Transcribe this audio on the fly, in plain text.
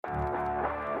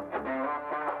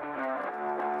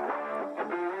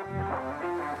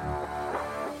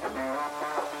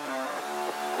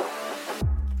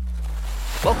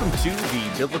Welcome to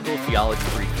the Biblical Theology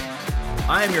Briefing.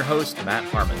 I am your host, Matt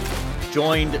Harmon,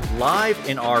 joined live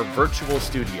in our virtual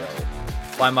studio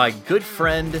by my good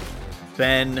friend,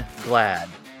 Ben Glad.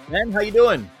 Ben, how you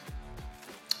doing?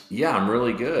 Yeah, I'm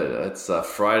really good. It's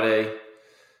Friday. We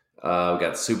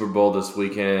got Super Bowl this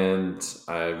weekend.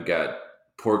 I've got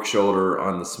pork shoulder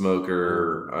on the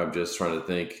smoker. I'm just trying to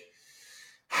think,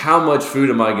 how much food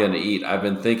am I going to eat? I've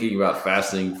been thinking about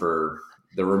fasting for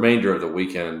the remainder of the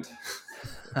weekend.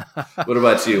 What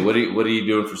about you? What are you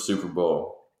doing for Super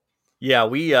Bowl? Yeah,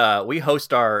 we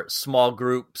host our small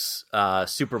groups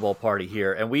Super Bowl party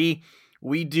here, and we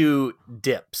do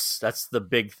dips. That's the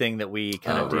big thing that we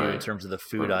kind of do in terms of the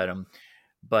food item.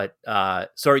 But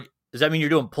sorry, does that mean you're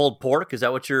doing pulled pork? Is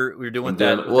that what you're doing with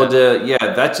that?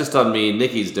 Yeah, that's just on me.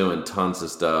 Nikki's doing tons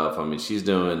of stuff. I mean, she's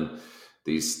doing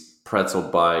these pretzel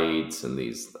bites and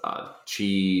these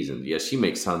cheese, and yeah, she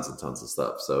makes tons and tons of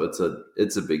stuff. So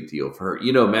it's a big deal for her.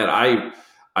 You know, man,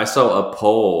 I saw a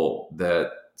poll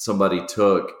that somebody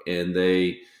took, and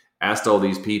they asked all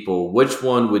these people, which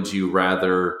one would you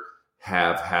rather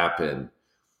have happen?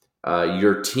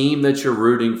 Your team that you're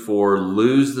rooting for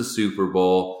lose the Super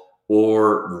Bowl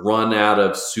or run out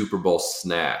of Super Bowl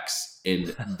snacks.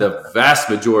 And the vast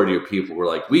majority of people were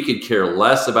like, we could care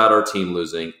less about our team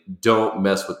losing. Don't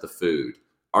mess with the food.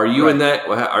 Are you in that?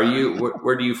 Are you?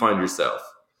 Where do you find yourself?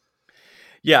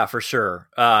 Yeah, for sure.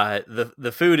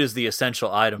 The food is the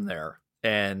essential item there.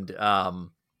 And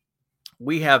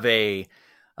we have a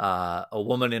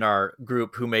woman in our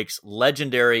group who makes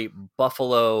legendary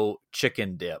buffalo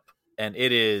chicken dip, and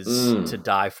it is to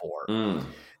die for.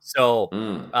 So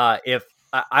if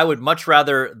I would much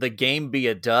rather the game be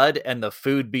a dud and the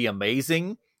food be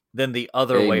amazing than the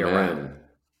other way around.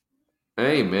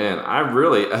 Amen. I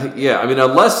mean,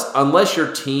 unless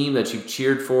your team that you've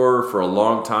cheered for a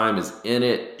long time is in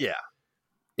it,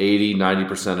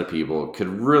 80-90% of people could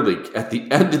really, at the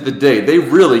end of the day, they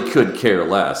really could care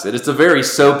less. And it's a very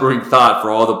sobering thought for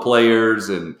all the players.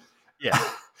 And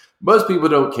most people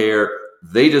don't care.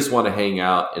 They just want to hang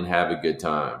out and have a good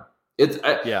time.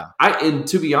 And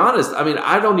to be honest, I mean,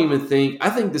 I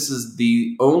think this is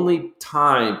the only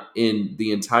time in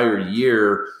the entire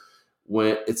year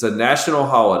when it's a national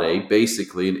holiday,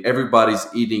 basically, and everybody's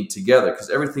eating together, because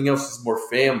everything else is more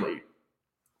family,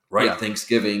 right? Yeah.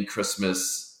 Thanksgiving,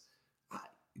 Christmas,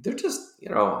 they're just,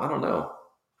 I don't know.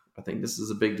 I think this is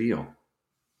a big deal.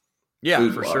 Yeah,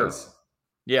 for sure.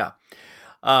 Yeah.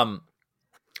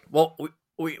 Well,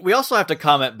 we also have to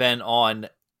comment, Ben, on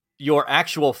your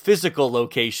actual physical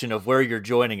location of where you're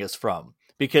joining us from,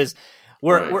 because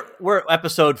we're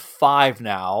episode 5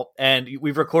 now, and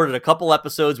we've recorded a couple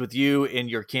episodes with you in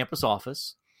your campus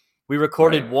office. We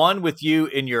recorded one with you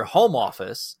in your home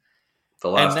office,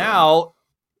 and now,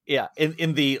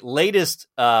 in the latest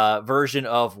version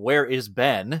of Where is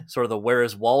Ben, sort of the Where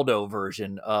is Waldo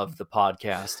version of the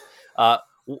podcast.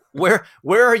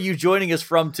 Where are you joining us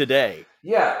from today?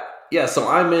 Yeah, so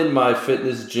I'm in my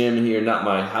fitness gym here, not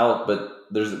my house, but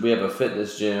we have a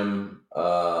fitness gym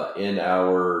in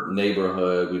our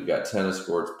neighborhood. We've got tennis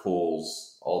courts,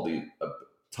 pools, all the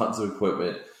tons of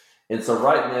equipment. And so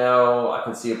right now I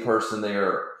can see a person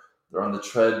there. They're on the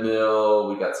treadmill.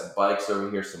 We got some bikes over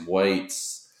here, some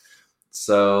weights.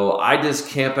 So I just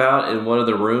camp out in one of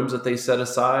the rooms that they set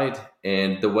aside.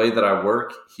 And the way that I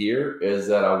work here is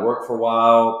that I work for a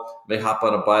while, may hop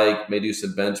on a bike, may do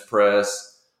some bench press.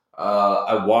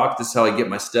 I walk. This is how I get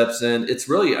my steps in. It's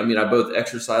really, I both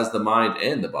exercise the mind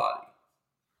and the body.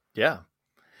 Yeah.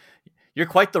 You're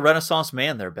quite the Renaissance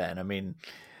man there, Ben. I mean,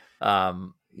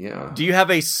 do you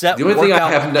have a set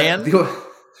workout plan?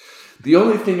 The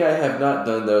only thing I have not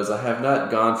done, though, is I have not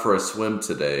gone for a swim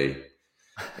today.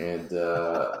 And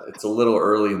it's a little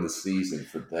early in the season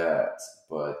for that.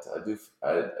 But do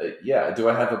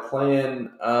I have a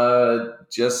plan?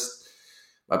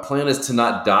 My plan is to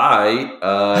not die,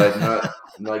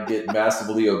 not get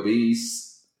massively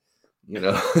obese.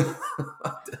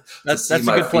 That's a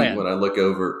good plan. When I look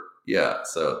over,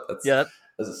 so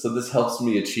this helps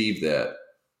me achieve that.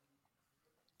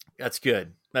 That's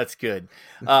good.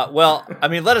 Well,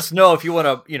 let us know if you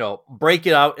want to, break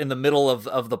it out in the middle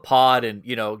of the pod and,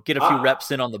 get a few reps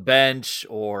in on the bench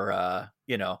or,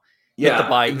 hit the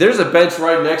bike. There's a bench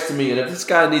right next to me, and if this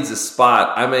guy needs a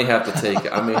spot, I may have to take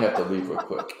it. I may have to leave real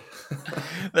quick.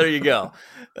 There you go.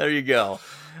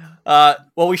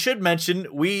 Well, we should mention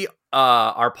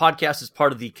our podcast is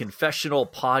part of the Confessional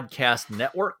Podcast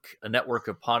Network, a network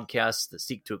of podcasts that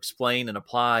seek to explain and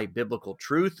apply biblical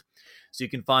truth. So you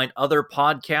can find other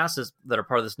podcasts that are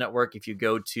part of this network if you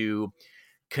go to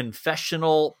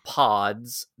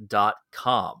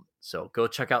confessionalpods.com. So go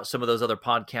check out some of those other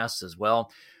podcasts as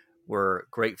well. We're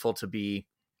grateful to be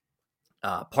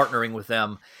partnering with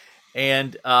them.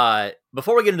 And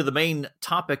before we get into the main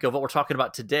topic of what we're talking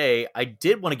about today, I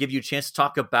did want to give you a chance to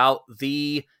talk about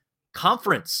the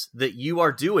conference that you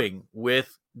are doing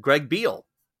with Greg Beale.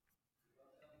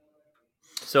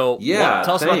 So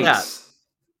tell us about that.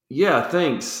 Yeah,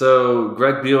 thanks. So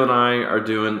Greg Beale and I are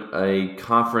doing a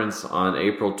conference on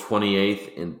April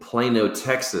 28th in Plano,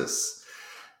 Texas.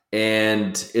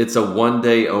 And it's a one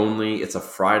day only. It's a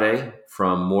Friday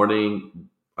from morning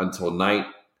until night.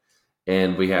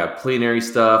 And we have plenary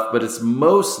stuff, but it's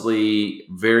mostly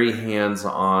very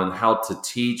hands-on how to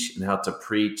teach and how to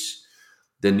preach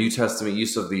the New Testament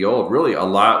use of the Old. Really a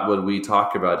lot what we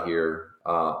talk about here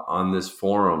on this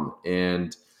forum.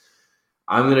 And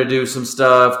I'm going to do some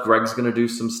stuff. Greg's going to do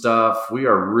some stuff. We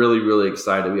are really, really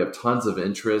excited. We have tons of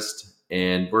interest,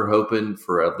 and we're hoping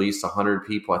for at least 100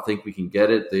 people. I think we can get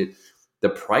it. The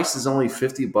price is only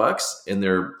 $50, and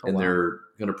they're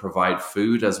going to provide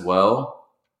food as well.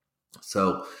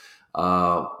 So,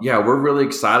 we're really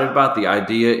excited about the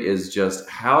idea is just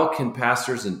how can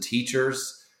pastors and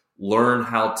teachers learn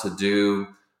how to do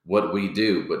what we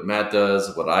do, what Matt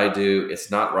does, what I do. It's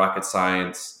not rocket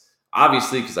science,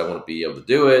 obviously, because I want to be able to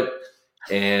do it.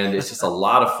 And it's just a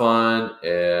lot of fun.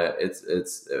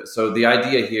 So the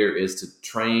idea here is to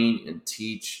train and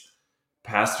teach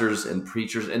pastors and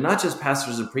preachers, and not just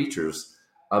pastors and preachers.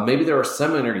 Maybe there are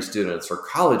seminary students or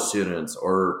college students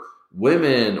or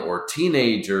women or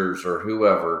teenagers or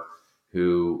whoever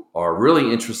who are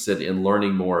really interested in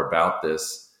learning more about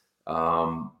this.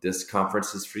 This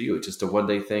conference is for you. It's just a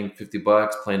one-day thing,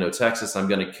 $50, Plano, Texas. I'm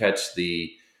going to catch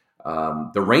the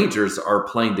Rangers are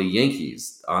playing the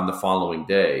Yankees on the following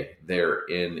day. They're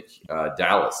in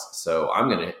Dallas. So I'm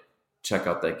going to check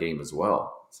out that game as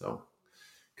well. So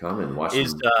come and watch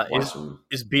them.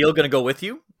 Is Beale going to go with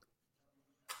you?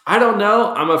 I don't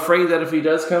know. I'm afraid that if he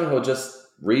does come, he'll just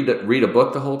read a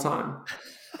book the whole time.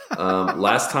 The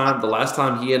last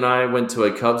time he and I went to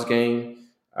a Cubs game,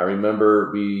 I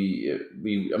remember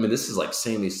this is like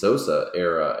Sammy Sosa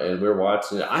era, and we were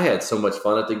watching it. I had so much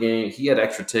fun at the game. He had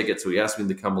extra tickets, so he asked me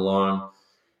to come along,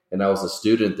 and I was a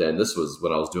student then. This was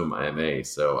when I was doing my MA,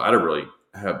 so I didn't really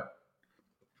have,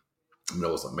 I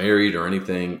wasn't married or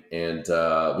anything, and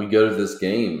we go to this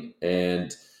game,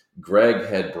 and Greg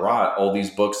had brought all these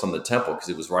books on the temple because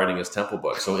he was writing his temple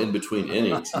book. So in between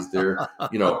innings, he's there,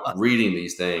 reading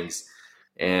these things.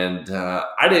 And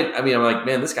I'm like,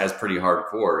 man, this guy's pretty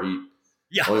hardcore.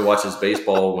 He only watches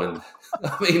baseball when,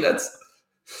 that's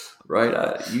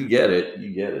right. You get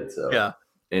it. So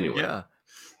anyway,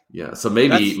 So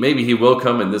maybe he will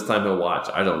come and this time he'll watch.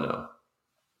 I don't know.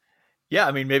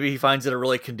 Yeah. Maybe he finds it a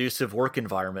really conducive work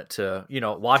environment to,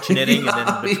 watch an inning and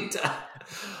then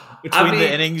between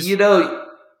the innings.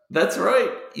 That's right.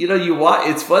 You watch,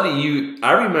 it's funny.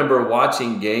 I remember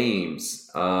watching games,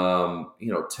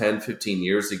 10, 15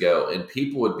 years ago, and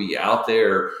people would be out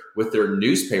there with their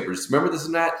newspapers. Remember this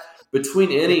and that?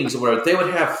 Between innings, where they would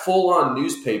have full on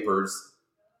newspapers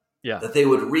that they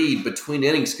would read between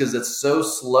innings because it's so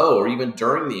slow, or even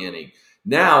during the inning.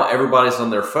 Now everybody's on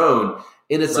their phone,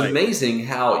 and it's amazing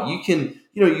how you can,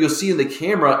 you'll see in the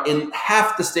camera, and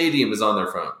half the stadium is on their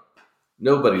phone.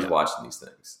 Nobody's watching these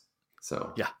things.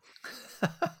 So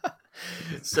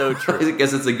so true. I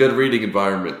guess it's a good reading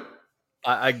environment.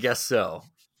 I guess so.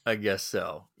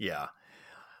 Yeah.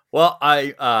 Well,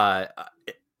 I'll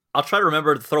try to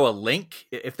remember to throw a link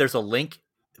if there's a link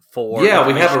for. Yeah,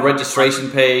 we have a registration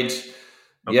page.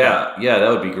 Okay. Yeah, that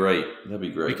would be great.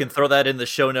 We can throw that in the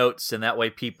show notes, and that way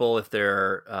people, if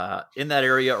they're in that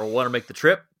area or want to make the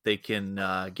trip, they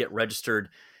can get registered.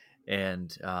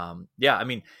 And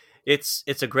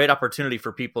it's a great opportunity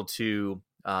for people to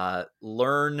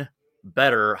learn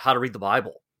better how to read the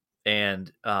Bible,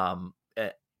 and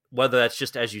whether that's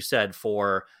just, as you said,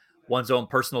 for one's own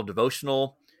personal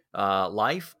devotional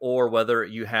life, or whether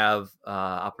you have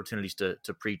opportunities to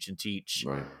preach and teach.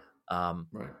 Right.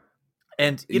 Right.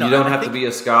 And you don't have to be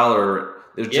a scholar.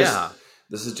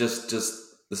 This is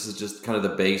just kind of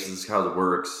the base. This is how it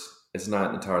works. It's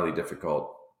not entirely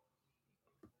difficult.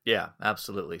 Yeah,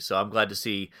 absolutely. So I'm glad to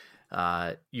see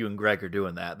you and Greg are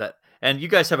doing that. And you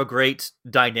guys have a great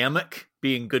dynamic,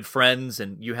 being good friends,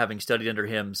 and you having studied under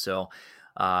him. So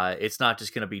it's not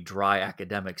just going to be dry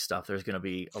academic stuff. There's going to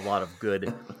be a lot of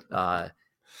good,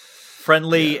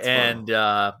 friendly, and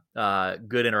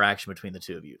good interaction between the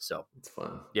two of you. So it's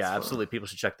fun. Absolutely. People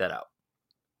should check that out.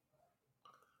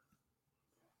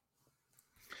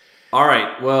 All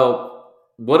right. Well,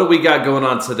 what do we got going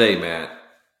on today, Matt?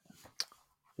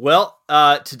 Well,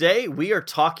 today we are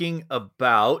talking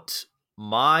about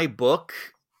my book,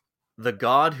 The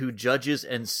God Who Judges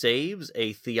and Saves,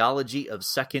 a Theology of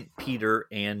 2 Peter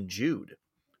and Jude.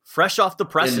 Fresh off the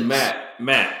presses. And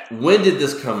Matt, when did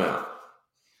this come out?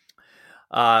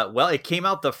 Well, it came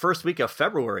out the first week of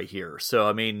February here. So,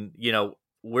 I mean,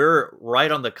 we're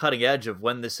right on the cutting edge of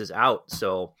when this is out.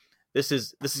 So this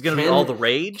is going to be all the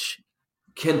rage.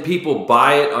 Can people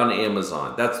buy it on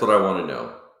Amazon? That's what I want to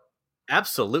know.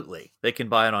 Absolutely. They can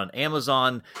buy it on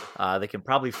Amazon. They can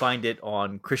probably find it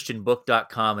on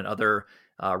christianbook.com and other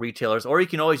retailers, or you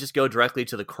can always just go directly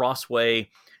to the Crossway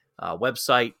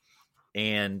website.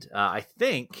 And I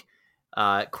think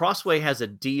Crossway has a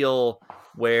deal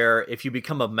where if you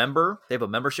become a member, they have a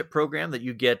membership program that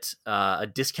you get a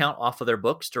discount off of their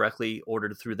books directly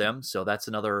ordered through them. So that's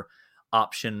another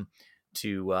option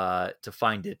to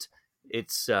find it.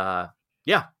 It's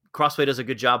Crossway does a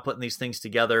good job putting these things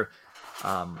together.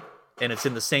 And it's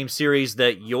in the same series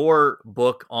that your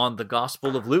book on the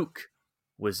Gospel of Luke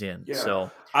was in. Yeah.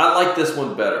 So I like this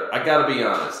one better. I got to be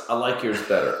honest. I like yours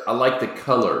better. I like the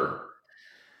color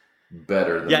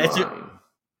better than mine.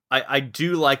 I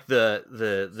do like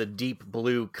the deep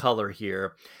blue color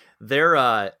here.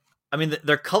 They're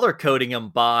color coding them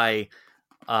by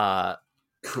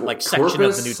like section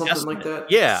of the New Testament, like that.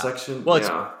 Yeah, section.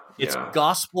 Well, it's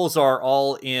Gospels are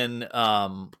all in red.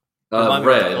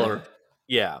 Color.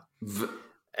 Yeah,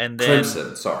 and then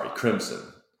crimson.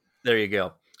 There you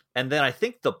go. And then I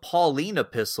think the Pauline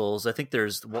epistles. I think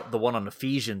there's the one on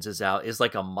Ephesians is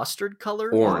like a mustard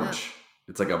color, orange.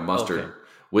 It's like a mustard,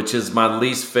 which is my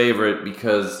least favorite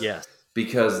because the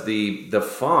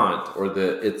font or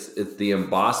it's the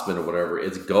embossment or whatever,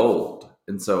 it's gold,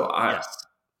 and so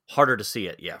harder to see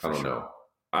it. Yeah, I don't know.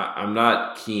 I'm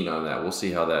not keen on that. We'll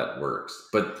see how that works.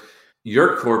 But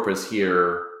your corpus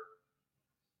here,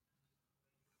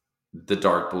 the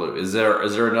dark blue. Is there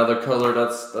another color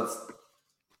that's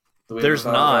the way there's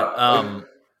not.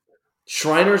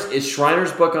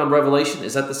 Schreiner's book on Revelation,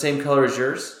 is that the same color as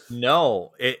yours?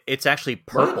 No, it's actually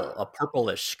purple, a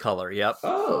purplish color. Yep.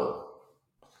 Oh.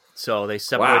 So they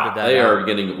separated that. They are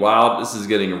getting wild. This is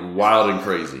getting wild and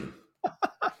crazy.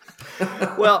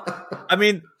 Well, I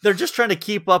mean, they're just trying to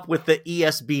keep up with the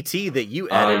ESBT that you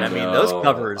added. I mean, those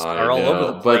covers are all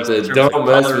over the place. But don't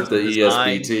mess with the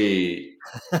ESBT.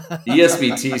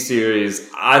 ESBT series,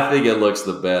 I think it looks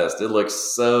the best. It looks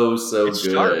so good.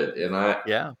 Sharp. And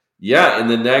and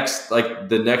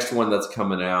the next one that's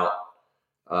coming out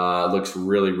looks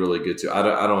really, really good too. I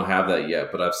don't have that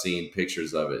yet, but I've seen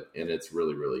pictures of it and it's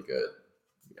really, really good.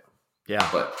 Yeah.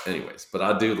 But anyways,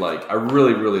 I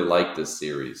really, really like this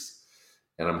series.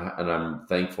 And I'm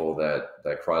thankful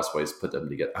that Crossway's put them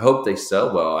together. I hope they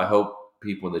sell well. I hope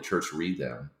people in the church read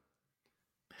them.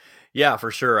 Yeah,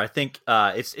 for sure. I think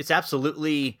it's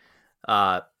absolutely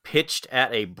pitched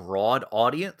at a broad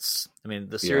audience. I mean,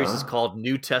 the series is called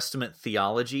New Testament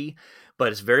Theology,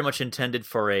 but it's very much intended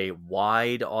for a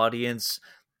wide audience.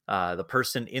 The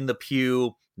person in the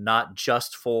pew, not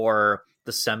just for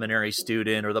the seminary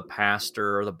student or the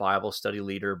pastor or the Bible study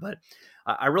leader, but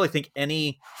I really think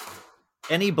any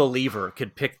believer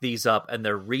could pick these up, and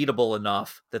they're readable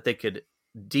enough that they could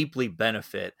deeply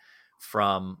benefit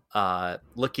from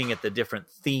looking at the different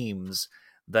themes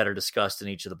that are discussed in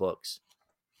each of the books.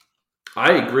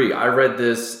 I agree. I read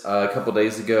this a couple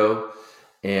days ago,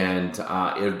 and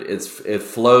it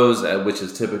flows, which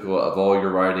is typical of all your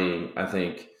writing. I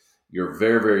think you're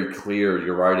very, very clear.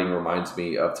 Your writing reminds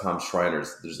me of Tom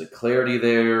Schreiner's. There's a clarity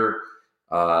there.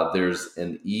 There's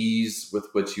an ease with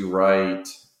which you write,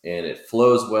 and it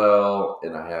flows well.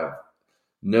 And I have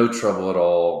no trouble at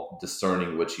all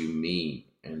discerning what you mean.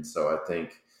 And so I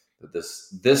think that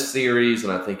this series,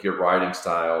 and I think your writing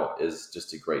style is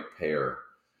just a great pair.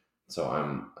 So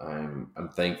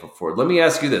I'm thankful for it. Let me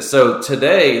ask you this. So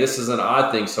today, this is an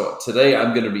odd thing. So today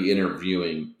I'm going to be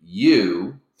interviewing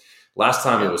you. Last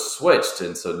time it was switched,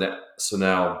 and so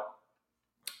now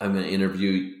I'm going to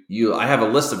interview you. I have a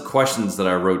list of questions that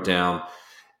I wrote down,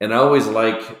 and I always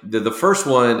like the first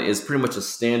one is pretty much a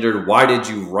standard. Why did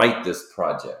you write this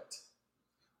project?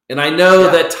 And I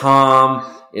know that Tom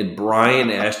and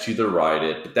Brian asked you to write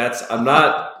it,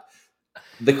 but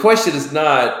the question is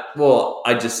not, well,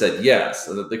 I just said yes.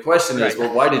 The question is,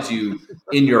 well, why did you,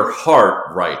 in your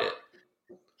heart, write it?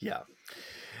 Yeah.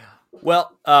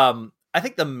 Well, I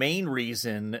think the main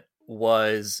reason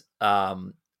was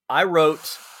I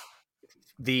wrote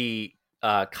the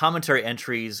commentary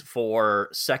entries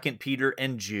for 2 Peter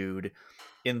and Jude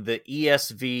in the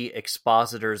ESV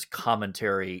Expositors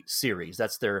Commentary series.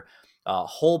 That's their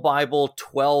whole Bible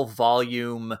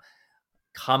 12-volume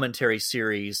commentary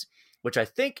series, which I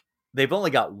think they've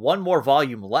only got one more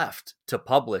volume left to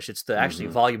publish. It's actually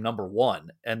volume number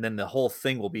 1, and then the whole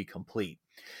thing will be complete.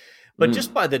 But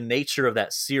just by the nature of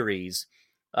that series,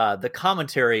 the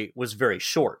commentary was very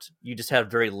short. You just had a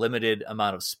very limited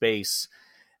amount of space.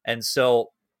 And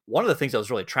so one of the things that was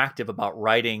really attractive about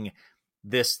writing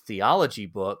this theology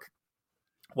book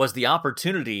was the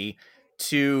opportunity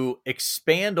to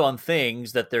expand on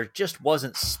things that there just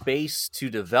wasn't space to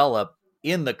develop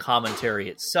in the commentary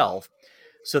itself,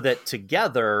 so that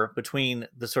together, between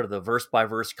the sort of the verse by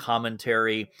verse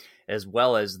commentary as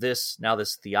well as this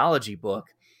theology book,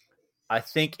 I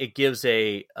think it gives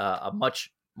a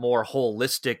much more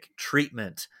holistic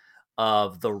treatment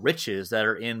of the riches that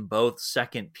are in both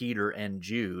 2 Peter and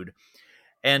Jude.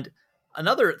 And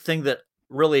another thing that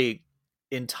really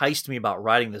enticed me about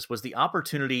writing this was the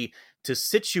opportunity to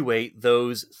situate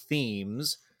those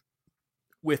themes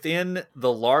within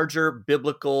the larger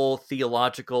biblical,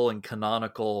 theological, and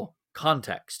canonical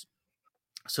context,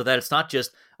 so that it's not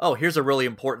just, oh, here's a really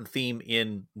important theme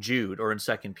in Jude or in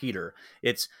 2 Peter.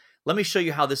 It's, let me show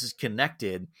you how this is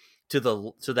connected to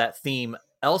that theme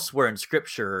elsewhere in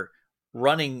Scripture,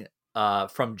 running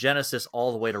from Genesis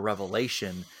all the way to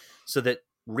Revelation, so that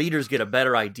readers get a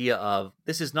better idea of,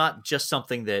 this is not just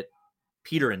something that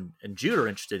Peter and Jude are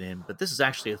interested in, but this is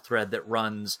actually a thread that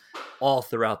runs all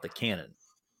throughout the canon.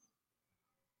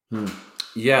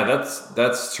 Yeah,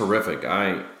 that's terrific.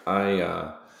 I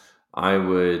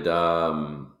would,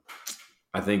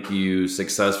 I think you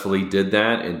successfully did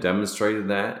that and demonstrated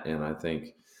that, and I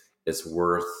think it's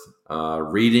worth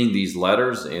reading these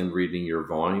letters and reading your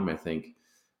volume. I think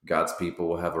God's people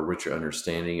will have a richer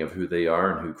understanding of who they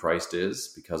are and who Christ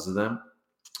is because of them.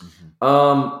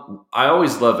 I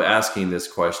always love asking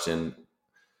this question: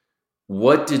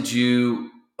 what did you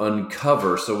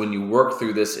uncover? So when you work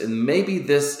through this, and maybe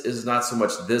this is not so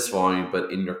much this volume,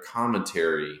 but in your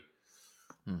commentary,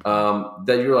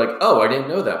 that you're like, oh, I didn't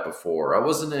know that before. I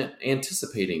wasn't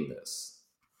anticipating this.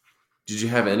 Did you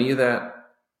have any of that?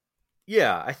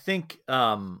 Yeah, I think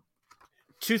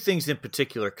two things in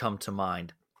particular come to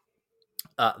mind.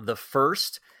 The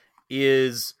first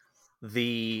is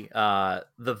the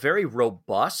very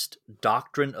robust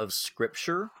doctrine of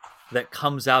Scripture that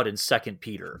comes out in 2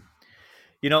 Peter.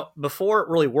 Before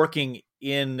really working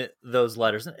in those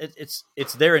letters,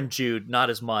 it's there in Jude, not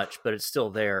as much, but it's still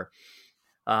there.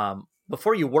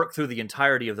 Before you work through the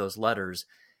entirety of those letters,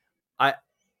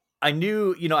 I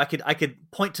knew, I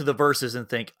could point to the verses and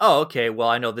think, oh, okay, well,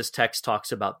 I know this text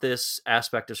talks about this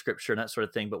aspect of Scripture and that sort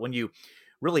of thing. But when you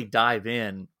really dive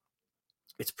in,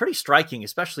 it's pretty striking,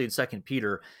 especially in 2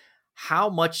 Peter, how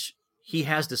much he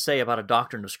has to say about a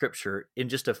doctrine of Scripture in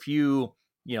just a few,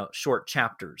 short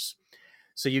chapters.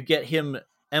 So you get him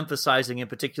emphasizing, in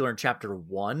particular in chapter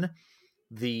 1,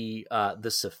 the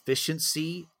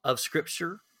sufficiency of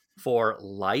Scripture for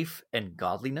life and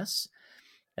godliness.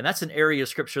 And that's an area of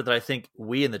Scripture that I think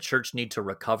we in the church need to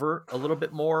recover a little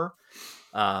bit more.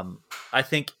 I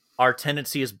think our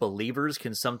tendency as believers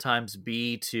can sometimes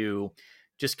be to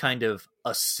just kind of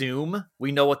assume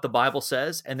we know what the Bible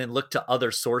says and then look to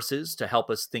other sources to help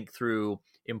us think through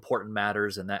important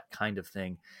matters and that kind of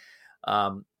thing.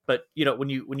 But when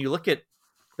you look at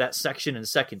that section in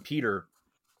 2 Peter,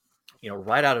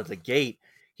 right out of the gate,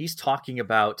 he's talking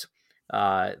about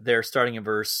there, starting in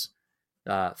verse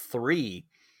 3.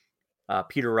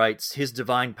 Peter writes, "His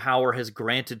divine power has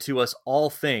granted to us all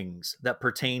things that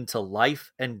pertain to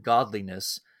life and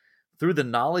godliness through the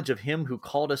knowledge of him who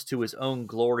called us to his own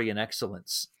glory and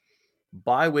excellence,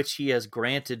 by which he has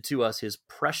granted to us his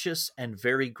precious and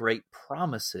very great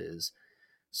promises,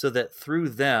 so that through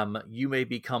them you may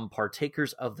become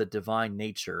partakers of the divine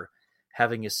nature,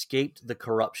 having escaped the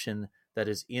corruption that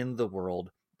is in the world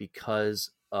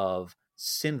because of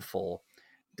sinful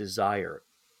desire."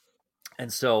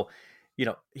 And so,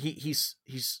 he's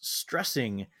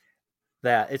stressing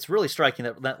that. It's really striking,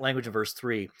 that language of verse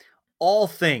 3, all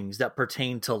things that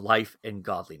pertain to life and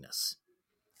godliness,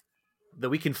 that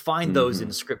we can find those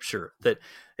in Scripture, that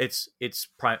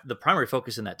the primary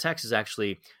focus in that text is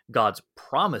actually God's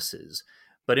promises,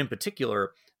 but in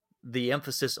particular, the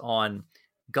emphasis on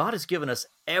God has given us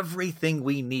everything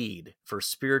we need for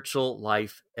spiritual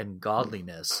life and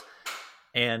godliness.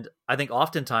 And I think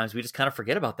oftentimes we just kind of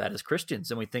forget about that as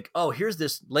Christians, and we think, oh, here's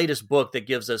this latest book that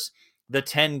gives us the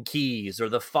 10 keys or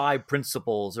the 5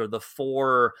 principles or the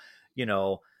 4,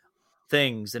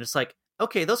 things. And it's like,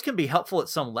 okay, those can be helpful at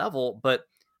some level, but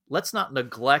let's not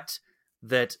neglect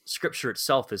that Scripture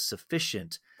itself is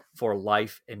sufficient for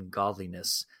life and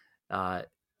godliness,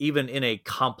 even in a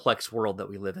complex world that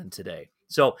we live in today.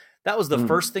 So that was the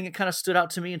first thing that kind of stood out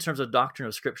to me in terms of doctrine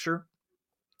of Scripture.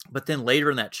 But then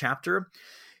later in that chapter,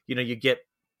 you get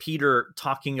Peter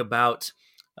talking about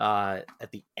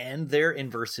at the end there in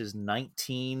verses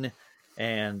 19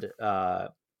 and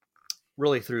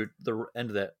really through the end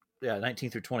of that, 19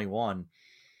 through 21,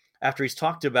 after he's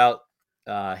talked about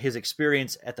his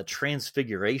experience at the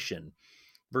transfiguration.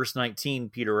 Verse 19,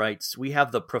 Peter writes, "We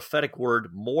have the prophetic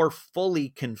word more fully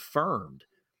confirmed,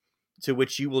 to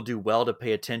which you will do well to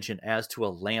pay attention as to a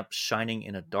lamp shining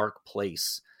in a dark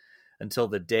place, until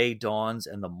the day dawns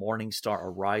and the morning star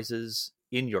arises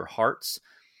in your hearts.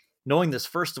 Knowing this,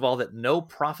 first of all, that no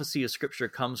prophecy of Scripture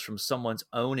comes from someone's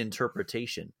own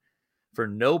interpretation. For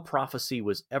no prophecy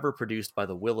was ever produced by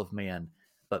the will of man,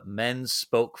 but men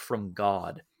spoke from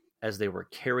God as they were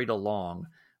carried along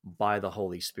by the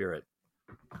Holy Spirit."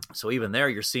 So even there,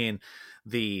 you're seeing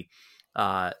the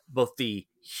both the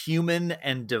human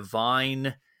and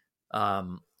divine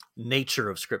nature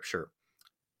of Scripture,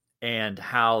 and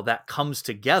how that comes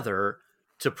together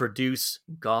to produce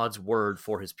God's word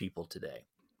for his people today.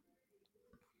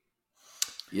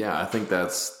 Yeah, I think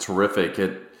that's terrific.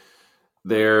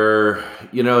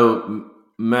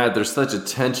 Matt, there's such a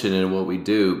tension in what we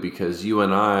do, because you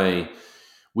and I,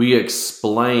 we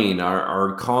explain,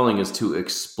 our calling is to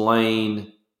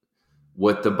explain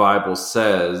what the Bible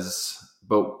says,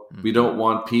 but we don't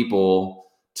want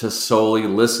people to solely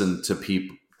listen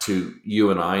to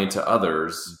you and I and to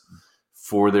others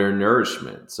for their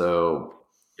nourishment. So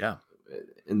yeah,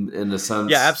 in a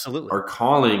sense, yeah, absolutely, our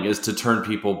calling is to turn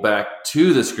people back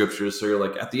to the Scriptures. So you're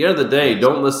like, at the end of the day,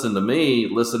 don't listen to me,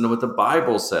 listen to what the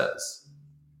Bible says.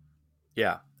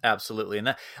 Yeah, absolutely.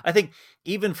 And I think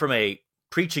even from a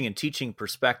preaching and teaching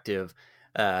perspective,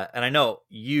 and I know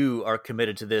you are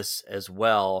committed to this as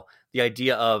well, the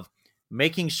idea of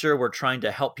making sure we're trying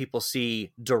to help people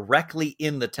see directly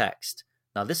in the text.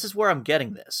 Now, this is where I'm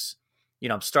getting this.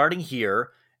 I'm starting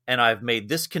here, and I've made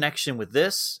this connection with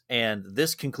this and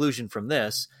this conclusion from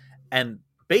this. And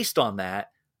based on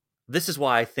that, this is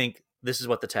why I think this is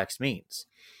what the text means.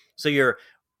 So you're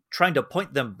trying to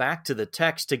point them back to the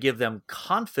text to give them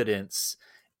confidence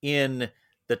in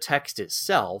the text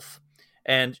itself,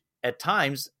 and at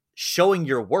times showing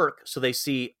your work so they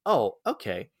see, oh,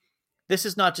 okay, this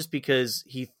is not just because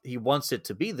he wants it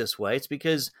to be this way. It's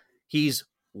because he's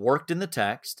worked in the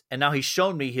text, and now he's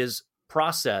shown me his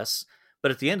process.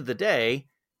 But at the end of the day,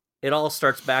 it all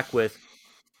starts back with,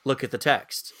 look at the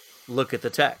text, look at the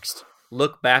text,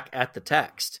 look back at the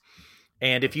text.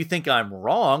 And if you think I'm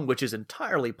wrong, which is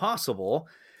entirely possible,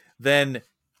 then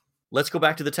let's go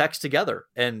back to the text together.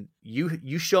 And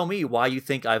you show me why you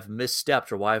think I've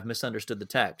misstepped, or why I've misunderstood the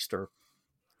text, or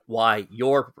why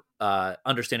your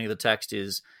understanding of the text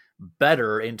is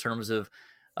better in terms of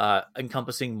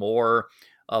encompassing more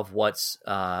of what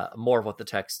the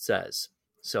text says.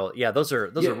 So yeah, those are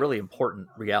really important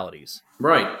realities.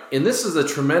 Right. And this is a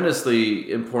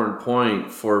tremendously important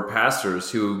point for pastors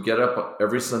who get up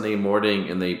every Sunday morning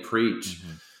and they preach.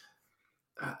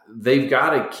 Mm-hmm. They've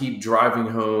got to keep driving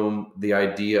home the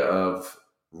idea of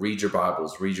read your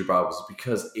Bibles,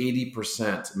 because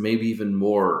 80%, maybe even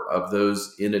more, of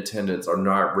those in attendance are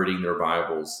not reading their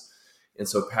Bibles. And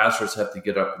so pastors have to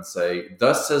get up and say,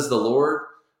 "Thus says the Lord,"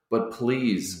 but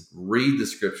please read the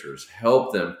Scriptures,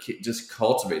 help them, just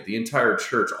cultivate the entire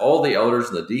church, all the elders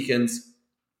and the deacons,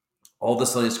 all the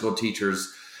Sunday school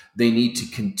teachers. They need to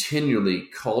continually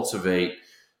cultivate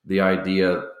the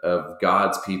idea of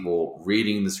God's people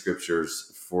reading the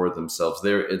Scriptures for themselves.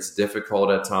 It's difficult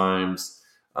at times,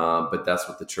 but that's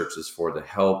what the church is for, to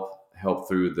help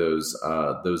through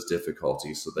those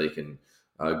difficulties so they can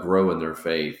grow in their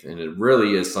faith. And it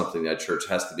really is something that church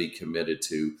has to be committed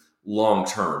to long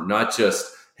term, not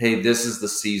just, hey, this is the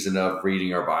season of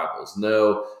reading our Bibles.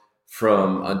 No,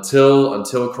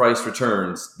 until Christ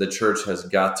returns, the church has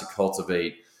got to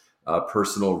cultivate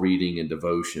personal reading and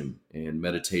devotion and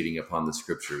meditating upon the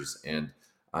Scriptures. And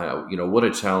what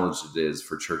a challenge it is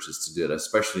for churches to do it,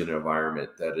 especially in an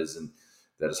environment that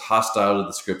is hostile to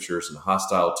the Scriptures and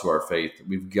hostile to our faith.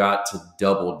 We've got to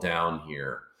double down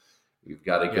here. We've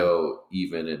got to go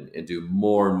even and do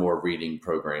more and more reading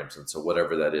programs. And so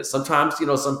whatever that is, sometimes,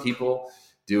 some people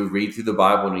do read through the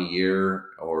Bible in a year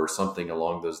or something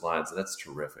along those lines. And that's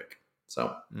terrific.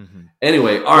 So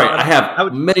anyway, all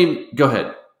right. Go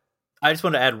ahead. I just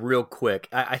want to add real quick.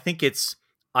 I think it's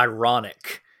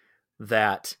ironic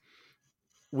that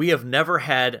we have never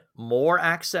had more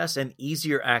access and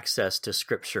easier access to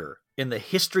Scripture in the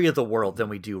history of the world than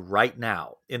we do right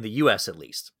now, in the U.S. at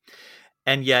least.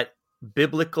 And yet,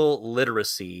 biblical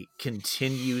literacy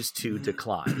continues to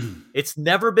decline. It's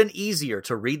never been easier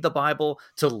to read the Bible,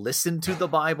 to listen to the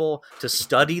Bible, to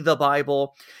study the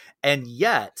Bible. And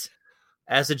yet,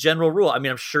 as a general rule, I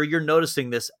mean, I'm sure you're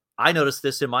noticing this. I notice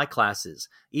this in my classes.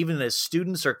 Even as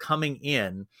students are coming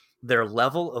in, their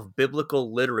level of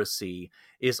biblical literacy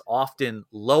is often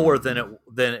lower than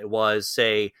it was,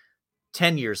 say,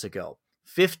 10 years ago,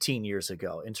 15 years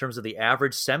ago, in terms of the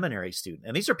average seminary student.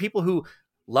 And these are people who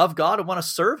love God and want to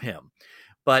serve him.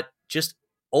 But just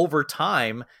over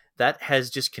time, that has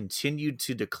just continued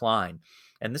to decline.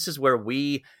 And this is where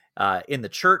we, in the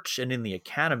church and in the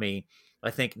academy, I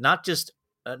think not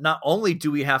only do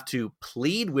we have to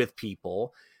plead with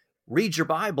people, read your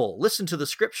Bible, listen to the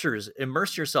scriptures,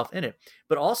 immerse yourself in it,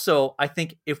 but also I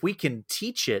think if we can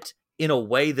teach it in a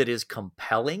way that is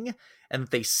compelling and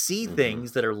that they see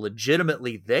things that are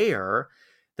legitimately there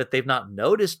that they've not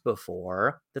noticed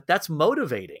before, that's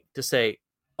motivating to say,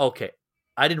 okay,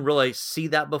 I didn't really see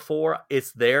that before.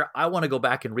 It's there. I want to go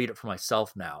back and read it for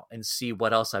myself now and see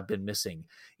what else I've been missing,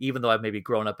 even though I've maybe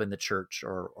grown up in the church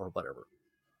or whatever.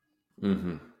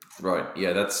 Mm-hmm. Right.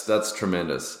 Yeah, that's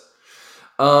tremendous.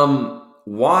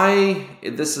 Why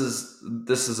this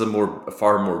is a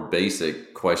far more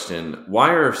basic question.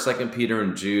 Why are 2 Peter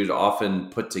and Jude often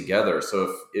put together?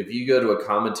 So if you go to a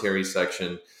commentary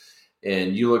section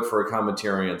and you look for a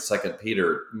commentary on 2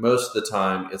 Peter, most of the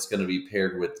time it's going to be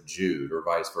paired with Jude or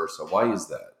vice versa. Why is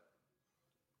that?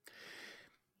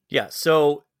 Yeah.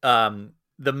 So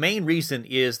the main reason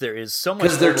is there is so much,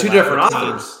 because they're two different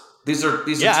authors. These are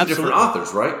two different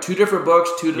authors, right? Two different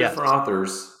books, two different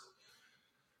authors.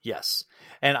 Yes.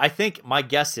 And I think my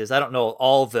guess is, I don't know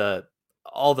all the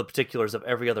particulars of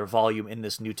every other volume in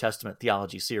this New Testament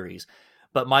theology series,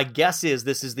 but my guess is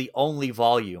this is the only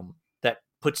volume that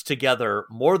puts together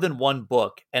more than one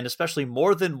book, and especially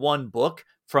more than one book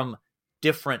from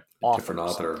different authors. Different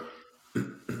author.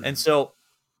 And so,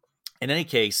 in any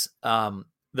case,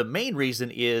 the main reason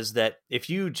is that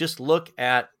if you just look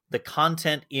at the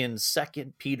content in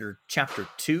 2 Peter chapter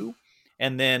 2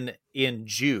 and then in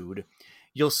Jude,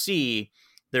 you'll see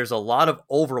there's a lot of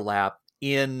overlap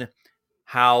in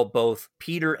how both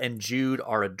Peter and Jude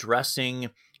are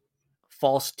addressing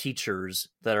false teachers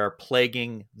that are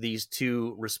plaguing these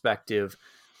two respective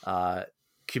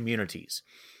communities.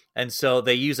 And so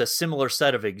they use a similar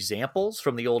set of examples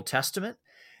from the Old Testament,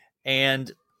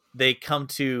 and they come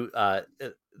to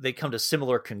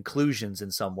similar conclusions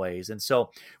in some ways. And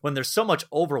so when there's so much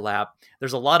overlap,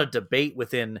 there's a lot of debate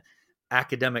within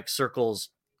academic circles.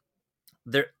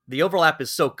 The overlap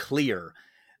is so clear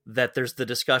that there's the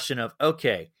discussion of,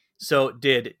 okay, so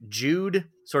did Jude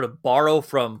sort of borrow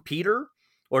from Peter,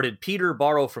 or did Peter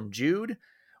borrow from Jude,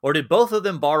 or did both of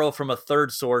them borrow from a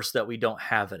third source that we don't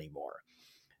have anymore?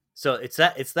 So it's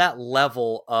that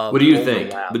level of What do you overlap.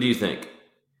 think? What do you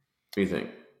think?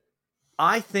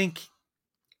 I think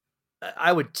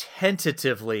I would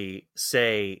tentatively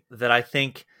say that I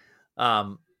think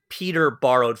Peter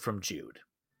borrowed from Jude.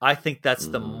 I think that's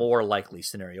the more likely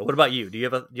scenario. What about you? Do you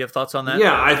have thoughts on that?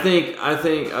 Yeah, I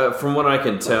think from what I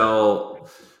can tell,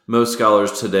 most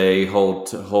scholars today hold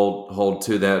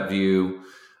to that view.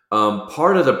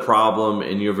 Part of the problem,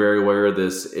 and you're very aware of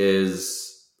this,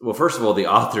 is, well, first of all, the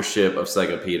authorship of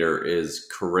 2 Peter is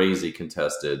crazy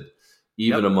contested,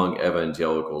 even among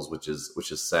evangelicals, which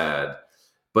is sad.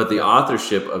 But the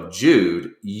authorship of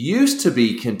Jude used to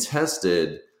be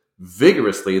contested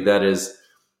vigorously. That is,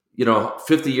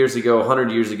 50 years ago,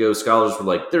 100 years ago, scholars were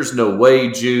like, there's no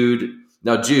way Jude.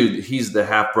 Now, Jude, he's the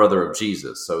half-brother of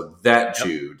Jesus. So that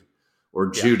Jude or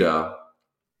Judah,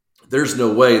 there's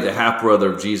no way the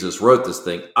half-brother of Jesus wrote this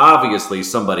thing. Obviously,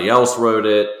 somebody else wrote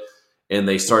it, and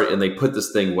they put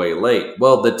this thing way late.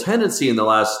 Well, the tendency in the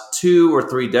last 2 or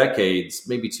 3 decades,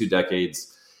 maybe 2 decades,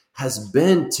 has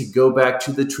been to go back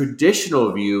to the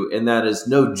traditional view, and that is,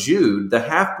 no, Jude, the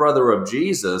half-brother of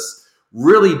Jesus,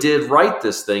 really did write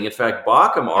this thing. In fact,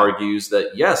 Bauckham argues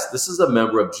that, yes, this is a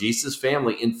member of Jesus'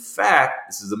 family. In fact,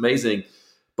 this is amazing,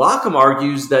 Bauckham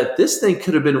argues that this thing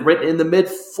could have been written in the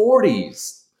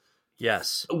mid-40s.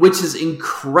 Yes. Which is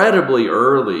incredibly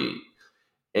early.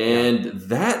 And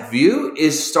that view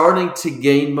is starting to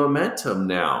gain momentum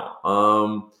now.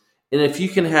 And if you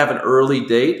can have an early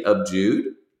date of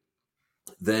Jude,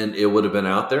 then it would have been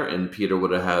out there and Peter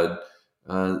would have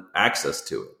had access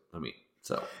to it. I mean,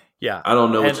 so I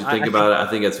don't know what you think about it. I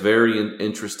think it's very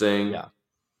interesting. Yeah.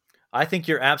 I think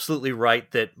you're absolutely right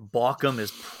that Bauckham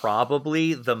is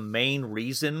probably the main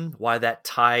reason why that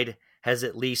tide has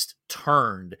at least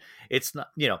turned. It's not,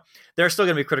 there are still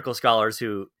going to be critical scholars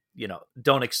who,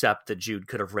 don't accept that Jude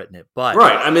could have written it, but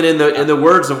right. I mean, in the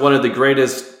words of one of the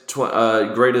greatest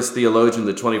theologians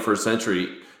of the 21st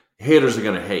century, haters are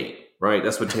going to hate. right?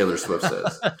 That's what Taylor Swift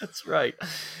says. That's right.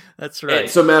 That's right. And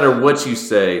so no matter what you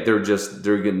say, they're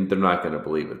not going to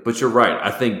believe it. But you're right.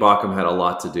 I think Bauckham had a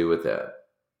lot to do with that.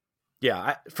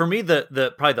 Yeah, for me,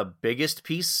 the probably the biggest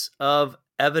piece of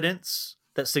evidence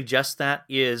that suggests that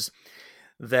is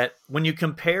that when you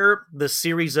compare the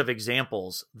series of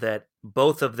examples that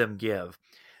both of them give,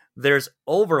 there's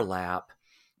overlap,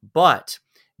 but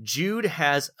Jude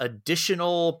has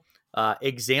additional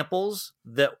examples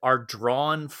that are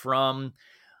drawn from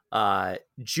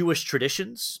Jewish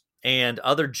traditions and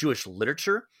other Jewish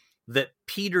literature that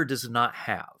Peter does not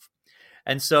have.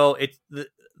 And so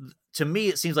to me,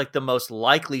 it seems like the most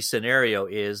likely scenario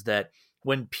is that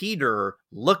when Peter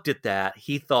looked at that,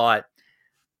 he thought,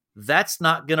 that's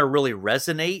not going to really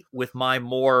resonate with my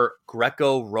more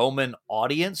Greco-Roman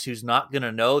audience who's not going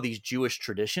to know these Jewish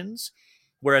traditions.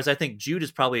 Whereas I think Jude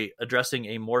is probably addressing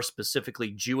a more specifically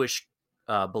Jewish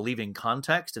believing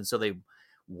context. And so they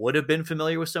would have been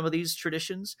familiar with some of these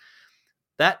traditions.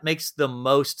 That makes the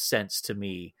most sense to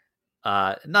me.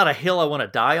 Not a hill I want to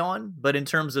die on, but in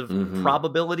terms of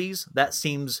probabilities, that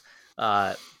seems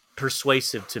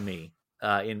persuasive to me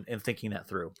in thinking that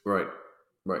through. Right.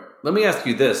 Right. Let me ask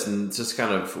you this, and just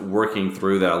kind of working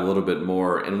through that a little bit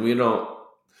more. And we don't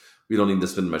need to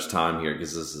spend much time here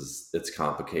because it's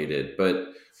complicated.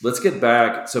 But let's get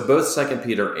back. So both 2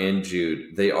 Peter and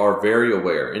Jude, they are very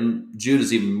aware, and Jude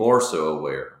is even more so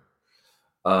aware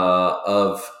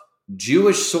of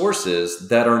Jewish sources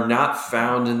that are not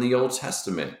found in the Old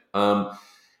Testament.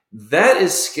 That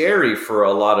is scary for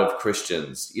a lot of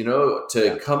Christians,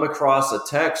 to come across a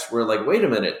text where, like, wait a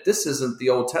minute, this isn't the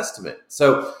Old Testament.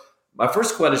 So my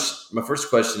first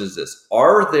question is this: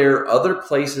 are there other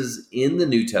places in the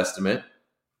New Testament,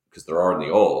 because there are in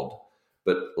the Old,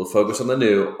 but we'll focus on the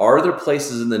New, are there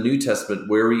places in the New Testament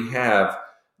where we have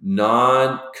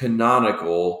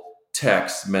non-canonical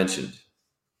texts mentioned?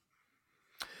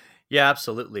 Yeah,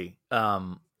 absolutely.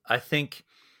 I think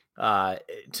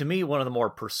to me, one of the more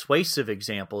persuasive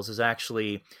examples is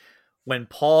actually when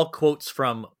Paul quotes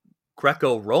from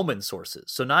Greco-Roman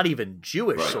sources, so not even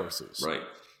Jewish sources. Right.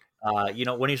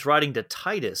 When he's writing to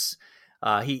Titus,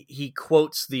 he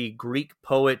quotes the Greek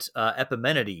poet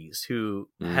Epimenides, who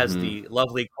has the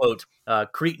lovely quote,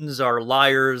 Cretans are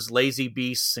liars, lazy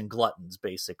beasts, and gluttons,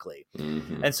 basically.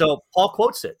 And so Paul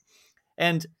quotes it.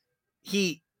 And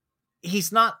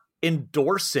he's not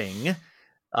endorsing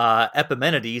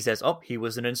Epimenides as, he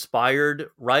was an inspired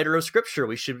writer of scripture,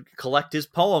 we should collect his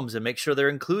poems and make sure they're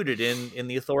included in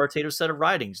the authoritative set of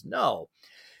writings. No,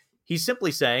 he's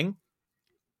simply saying,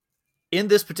 in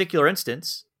this particular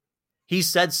instance, he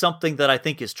said something that I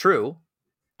think is true,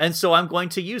 and so I'm going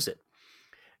to use it.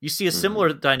 You see a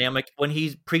similar dynamic when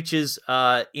he preaches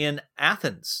in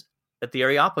Athens at the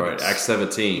Areopagus. Right, Acts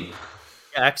 17.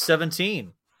 Acts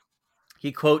 17.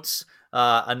 He quotes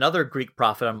another Greek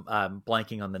prophet. I'm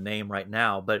blanking on the name right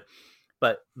now, but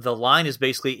the line is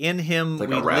basically, in him we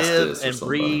live and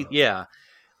breathe,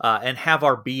 and have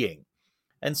our being.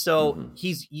 And so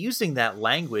he's using that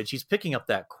language. He's picking up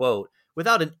that quote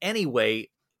without in any way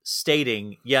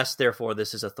stating, yes, therefore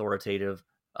this is authoritative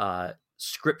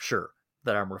scripture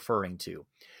that I'm referring to.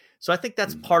 So I think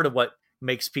that's part of what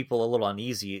makes people a little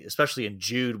uneasy, especially in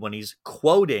Jude, when he's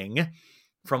quoting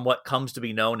from what comes to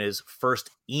be known as First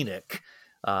Enoch,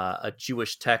 a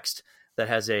Jewish text that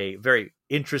has a very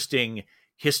interesting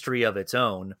history of its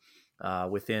own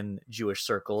within Jewish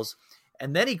circles.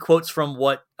 And then he quotes from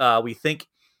what we think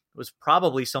was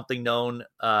probably something known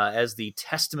as the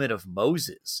Testament of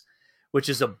Moses, which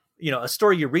is a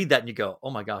story. You read that and you go,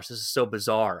 oh my gosh, this is so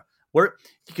bizarre.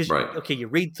 You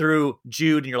read through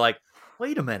Jude and you're like,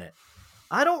 wait a minute,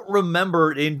 I don't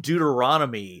remember in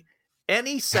Deuteronomy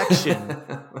any section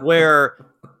where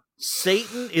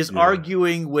Satan is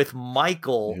arguing with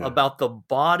Michael about the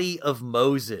body of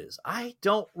Moses. I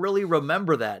don't really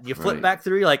remember that. And you flip back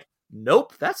through, you're like,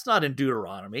 nope, that's not in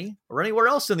Deuteronomy or anywhere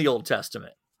else in the Old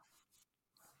Testament.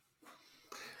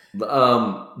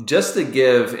 Just to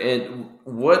give, and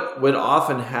what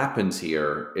often happens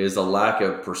here is a lack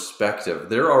of perspective.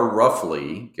 There are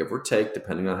roughly, give or take,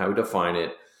 depending on how we define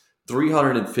it,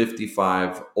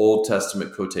 355 Old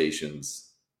Testament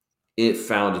quotations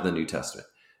found in the New Testament.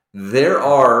 There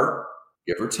are,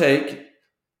 give or take,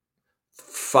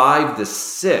 5 to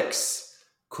 6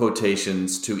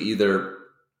 quotations to either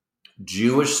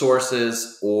Jewish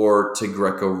sources or to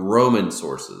Greco-Roman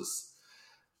sources.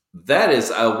 That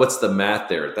is, what's the math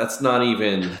there? That's not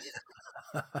even,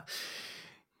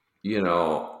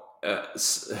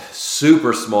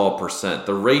 super small percent.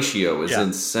 The ratio is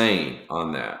insane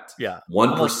on that. Yeah,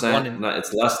 1%.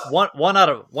 It's less. One out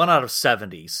of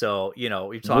 70. So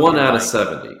you're talking 1 out of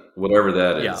 70, whatever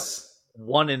that is.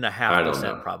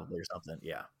 1.5% probably or something.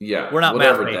 Yeah. We're not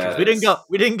math majors. We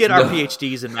didn't get our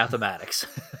PhDs in mathematics.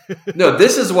 No,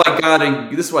 this is why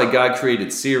God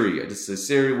created Siri. I just say,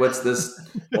 Siri, what's this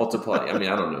multiply? I mean,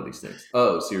 I don't know these things.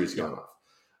 Oh, Siri's going off.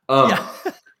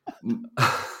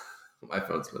 My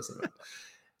phone's messing up.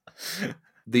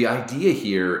 The idea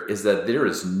here is that there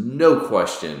is no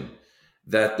question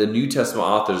that the New Testament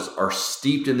authors are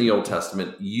steeped in the Old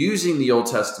Testament, using the Old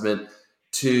Testament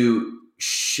to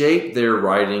shape their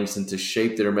writings and to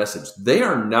shape their message. They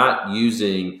are not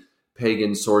using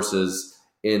pagan sources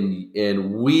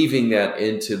and weaving that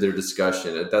into their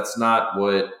discussion. That's not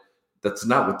what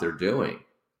they're doing.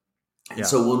 And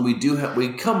so when we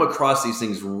come across these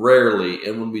things rarely,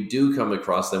 and when we do come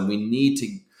across them, we need to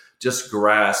just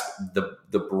grasp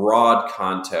the broad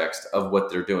context of what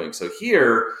they're doing. So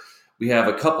here we have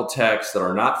a couple texts that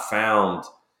are not found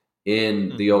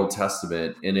in the Old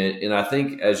Testament, and I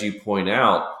think, as you point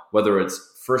out, whether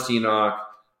it's First Enoch,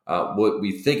 what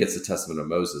we think it's the Testament of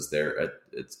Moses, there,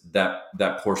 it's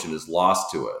that portion is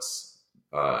lost to us.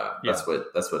 That's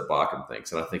what Bauckham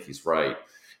thinks, and I think he's right.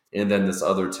 And then this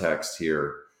other text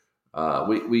here,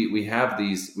 we have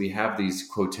these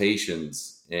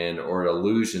quotations or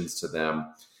allusions to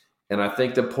them, and I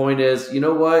think the point is, you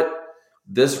know what,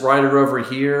 this writer over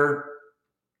here,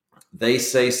 they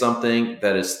say something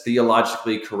that is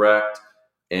theologically correct,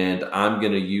 and I'm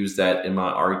going to use that in my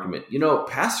argument.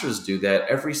 Pastors do that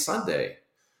every Sunday.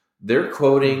 They're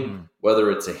quoting,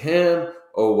 whether it's a hymn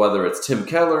or whether it's Tim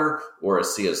Keller or a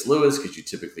C.S. Lewis, because you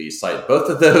typically cite both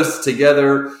of those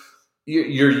together.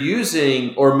 You're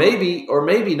using, or maybe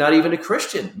not even a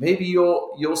Christian. Maybe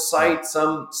you'll cite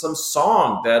some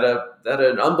song that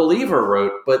an unbeliever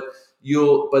wrote, but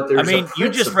there's. I mean, you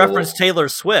just referenced Taylor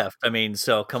Swift. I mean,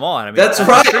 so come on. I mean, that's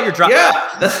right. Sure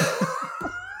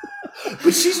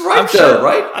but she's right, though,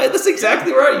 right? That's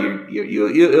exactly right.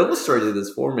 You illustrated this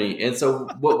for me, and so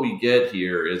what we get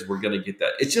here is we're going to get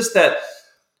that. It's just that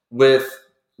with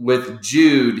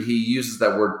Jude, he uses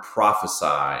that word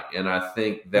prophesy, and I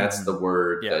think that's the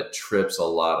word that trips a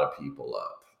lot of people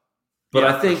up. But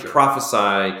I think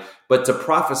prophesy, but to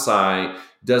prophesy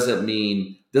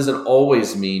doesn't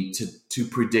always mean to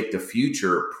predict the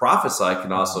future. Prophesy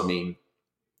can also mean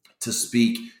to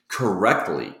speak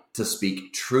correctly, to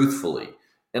speak truthfully.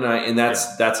 And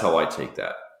that's how I take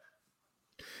that.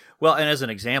 Well, and as an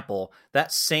example,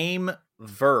 that same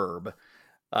verb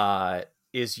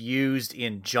is used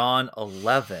in John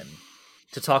 11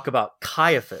 to talk about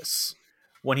Caiaphas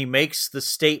when he makes the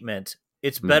statement,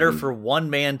 it's better for one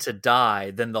man to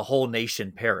die than the whole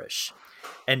nation perish.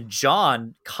 And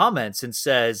John comments and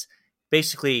says,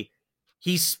 basically,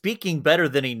 he's speaking better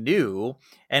than he knew,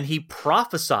 and he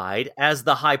prophesied as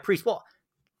the high priest. Well,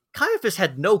 Caiaphas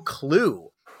had no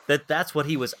clue that that's what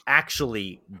he was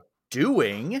actually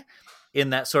doing in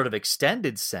that sort of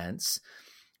extended sense.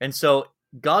 And so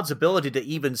God's ability to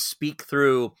even speak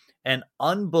through an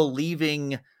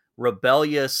unbelieving,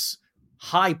 rebellious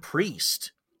high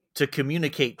priest to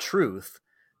communicate truth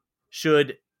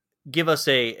should give us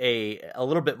a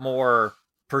little bit more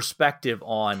perspective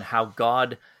on how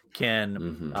God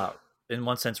can, in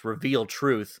one sense, reveal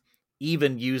truth,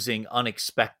 even using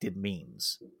unexpected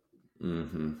means.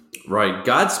 Right.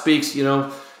 God speaks,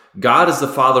 God is the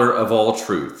Father of all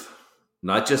truth.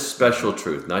 Not just special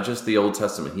truth, not just the Old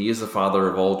Testament. He is the Father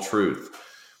of all truth.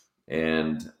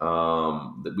 And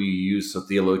so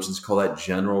theologians call that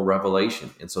general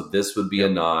revelation. And so this would be a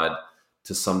nod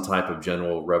to some type of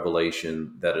general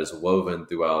revelation that is woven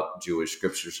throughout Jewish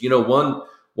scriptures.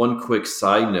 One quick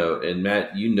side note, and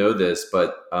Matt, you know this,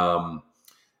 but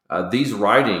these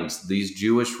writings, these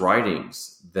Jewish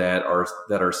writings that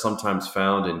are sometimes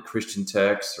found in Christian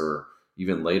texts or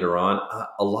even later on,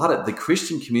 a lot of the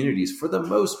Christian communities, for the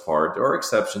most part, there are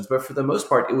exceptions, but for the most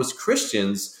part, it was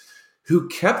Christians who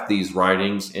kept these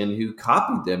writings and who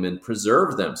copied them and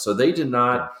preserved them. So they did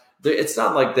not, it's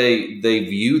not like they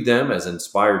viewed them as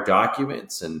inspired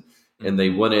documents and they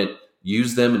wouldn't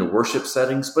use them in worship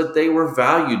settings, but they were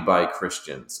valued by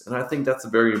Christians. And I think that's a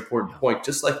very important point.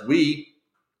 Just like we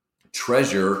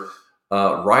treasure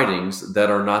writings that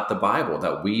are not the Bible,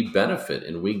 that we benefit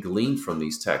and we glean from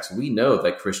these texts. We know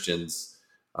that Christians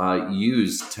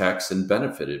used texts and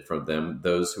benefited from them,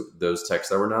 those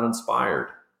texts that were not inspired.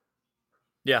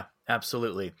 Yeah,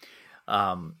 absolutely.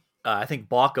 I think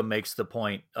Bauckham makes the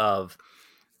point of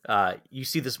you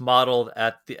see this modeled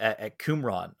at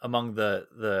Qumran among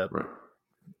the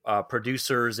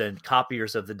producers and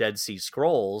copiers of the Dead Sea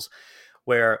Scrolls,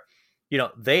 where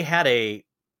they had a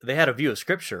view of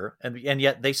Scripture, and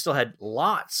yet they still had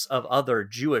lots of other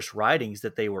Jewish writings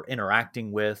that they were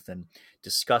interacting with and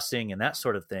discussing and that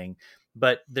sort of thing.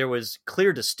 But there was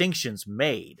clear distinctions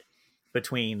made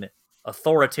between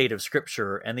authoritative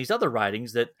Scripture and these other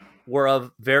writings that were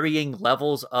of varying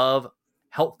levels of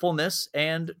helpfulness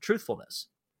and truthfulness.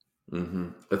 Mm-hmm.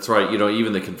 That's right.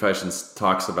 Even the Confessions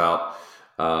talks about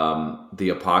the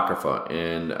Apocrypha,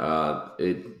 and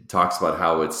it talks about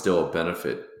how it's still a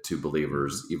benefit to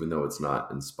believers, even though it's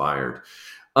not inspired.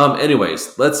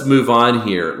 Anyways, let's move on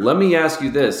here. Let me ask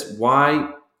you this.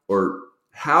 Why or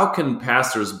how can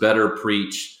pastors better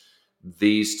preach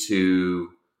these two?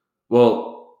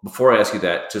 Well, before I ask you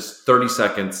that, just 30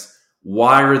 seconds.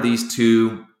 Why are these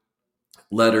two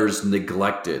letters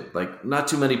neglected? Like, not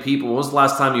too many people. When was the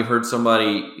last time you heard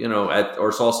somebody,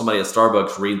 or saw somebody at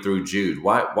Starbucks read through Jude?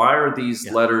 Why are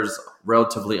these letters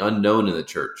relatively unknown in the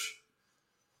church?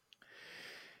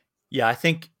 Yeah, I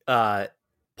think part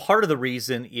of the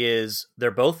reason is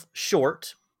they're both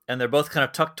short and they're both kind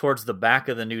of tucked towards the back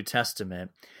of the New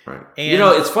Testament. Right. And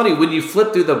it's funny when you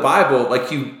flip through the Bible,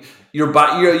 like you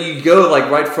go like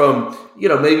right from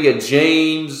maybe a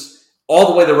James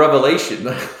all the way to Revelation.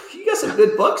 You got some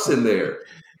good books in there,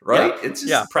 right? Yeah. It's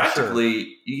just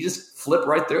practically you just flip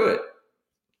right through it.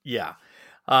 Yeah,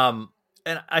 and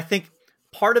I think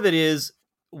part of it is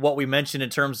what we mentioned in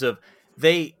terms of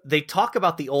they talk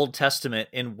about the Old Testament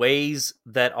in ways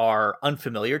that are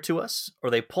unfamiliar to us, or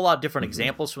they pull out different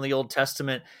examples from the Old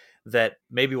Testament that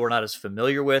maybe we're not as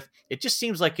familiar with. It just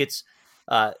seems like it's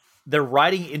they're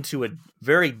writing into a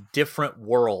very different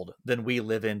world than we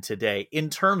live in today in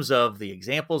terms of the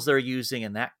examples they're using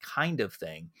and that kind of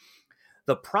thing.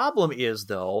 The problem is,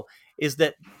 though, is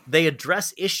that they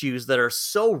address issues that are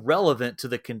so relevant to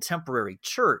the contemporary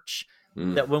church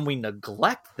that when we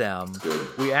neglect them,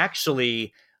 we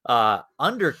actually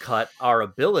undercut our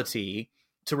ability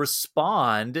to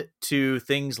respond to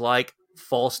things like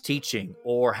false teaching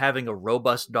or having a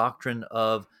robust doctrine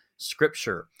of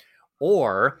Scripture.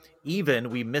 Or even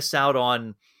we miss out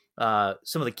on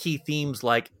some of the key themes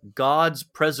like God's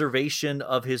preservation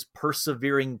of his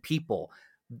persevering people.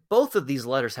 Both of these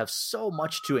letters have so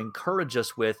much to encourage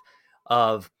us with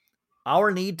of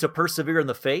our need to persevere in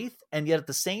the faith, and yet at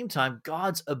the same time,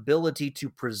 God's ability to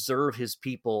preserve his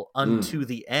people unto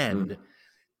the end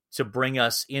to bring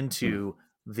us into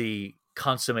the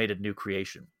consummated new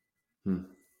creation.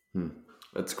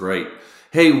 That's great.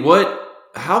 Hey,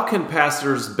 how can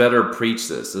pastors better preach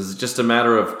this? Is it just a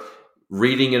matter of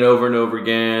reading it over and over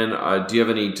again? Do you have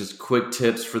any just quick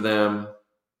tips for them?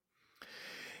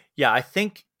 Yeah, I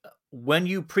think when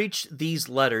you preach these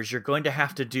letters, you're going to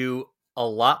have to do a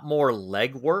lot more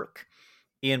legwork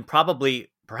in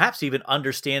perhaps even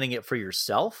understanding it for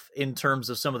yourself in terms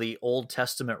of some of the Old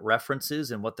Testament references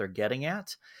and what they're getting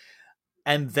at,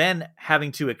 and then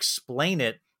having to explain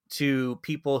it to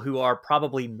people who are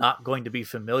probably not going to be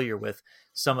familiar with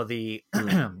some of the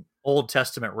Old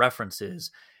Testament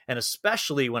references. And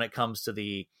especially when it comes to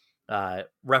the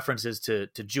references to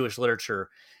Jewish literature,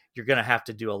 you're going to have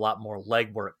to do a lot more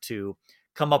legwork to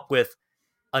come up with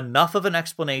enough of an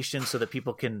explanation so that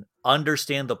people can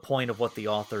understand the point of what the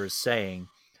author is saying,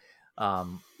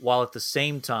 while at the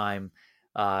same time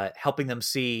helping them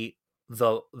see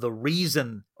the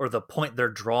reason or the point they're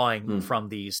drawing from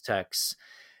these texts.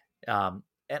 And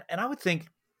I would think,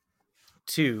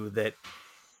 too, that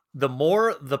the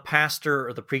more the pastor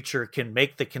or the preacher can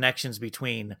make the connections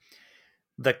between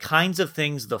the kinds of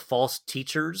things the false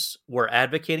teachers were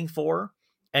advocating for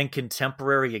and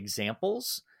contemporary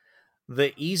examples,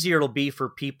 the easier it'll be for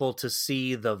people to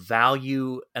see the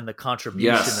value and the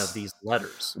contribution of these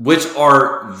letters. Which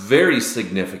are very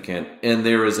significant, and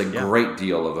there is a great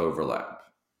deal of overlap.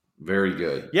 Very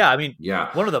good. Yeah, I mean,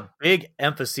 one of the big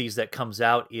emphases that comes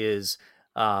out is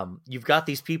you've got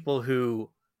these people who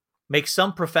make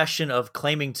some profession of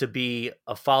claiming to be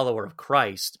a follower of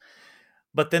Christ,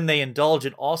 but then they indulge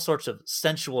in all sorts of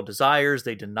sensual desires.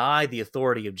 They deny the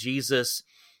authority of Jesus,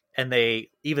 and they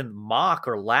even mock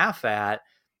or laugh at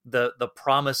the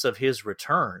promise of his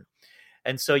return.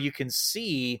 And so you can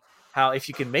see how if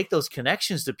you can make those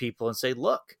connections to people and say,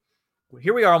 look,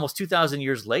 here we are almost 2,000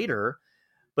 years later,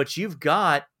 but you've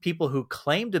got people who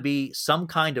claim to be some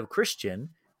kind of Christian,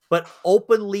 but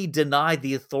openly deny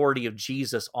the authority of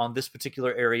Jesus on this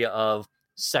particular area of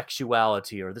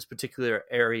sexuality or this particular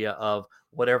area of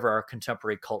whatever our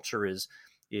contemporary culture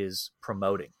is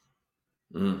promoting.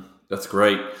 That's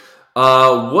great.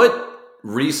 What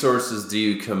resources do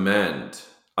you commend?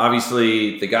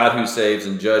 Obviously, The God Who Saves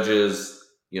and Judges,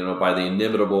 by the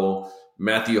inimitable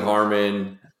Matthew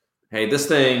Harmon. Hey, this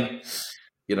thing,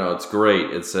 it's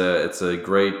great. It's a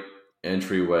great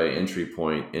entry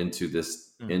point into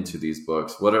these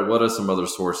books. What are some other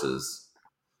sources?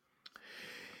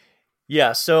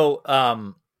 Yeah,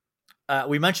 so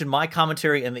we mentioned my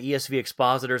commentary and the ESV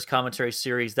Expositors commentary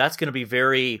series. That's going to be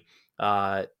very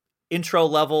intro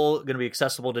level, going to be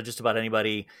accessible to just about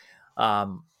anybody.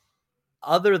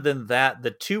 Other than that,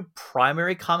 the two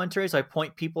primary commentaries I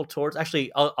point people towards,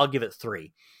 actually, I'll give it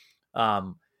three.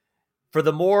 For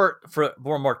a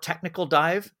more technical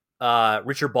dive,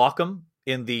 Richard Bauckham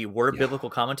in the Word Biblical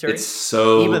Commentary. It's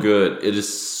so good. It is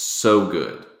so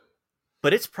good.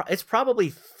 But it's probably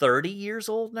 30 years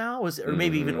old now, or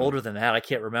maybe even older than that. I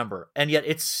can't remember, and yet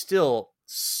it's still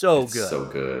so good. So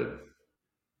good.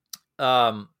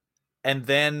 And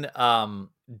then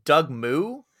Doug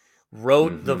Moo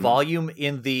wrote the volume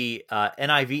in the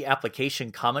NIV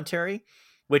application commentary,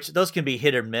 which those can be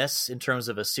hit or miss in terms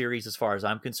of a series as far as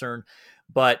I'm concerned.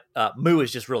 But Moo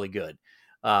is just really good.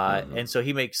 And so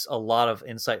he makes a lot of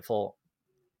insightful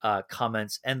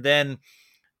comments. And then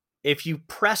if you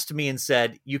pressed me and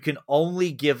said, you can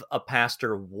only give a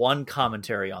pastor one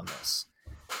commentary on this,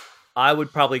 I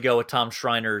would probably go with Tom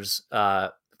Schreiner's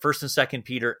 1st and 2nd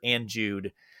Peter and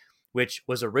Jude, which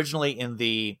was originally in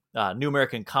the New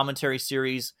American Commentary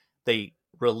series. They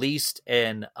released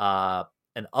an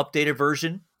updated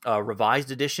version, a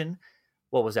revised edition.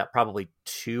 What was that? Probably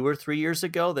 2 or 3 years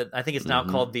ago. That I think it's now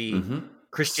called the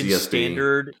Christian CSB.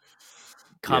 Standard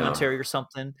Commentary or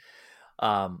something.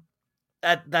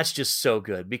 That's just so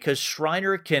good because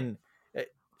Schreiner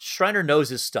knows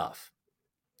his stuff,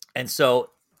 and so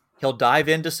he'll dive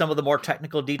into some of the more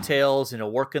technical details and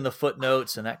he'll work in the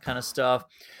footnotes and that kind of stuff.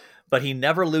 But he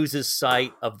never loses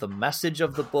sight of the message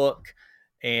of the book.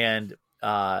 And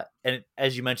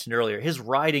as you mentioned earlier, his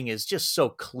writing is just so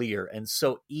clear and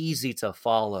so easy to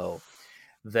follow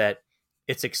that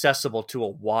it's accessible to a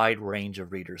wide range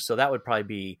of readers. So that would probably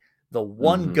be the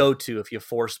one go-to if you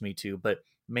force me to. But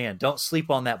man, don't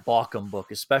sleep on that Bauckham book,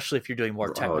 especially if you're doing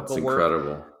more technical it's work.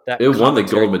 Incredible. It won the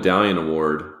Gold Medallion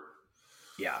Award.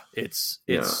 Yeah, it's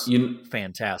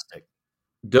fantastic.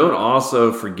 Don't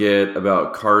also forget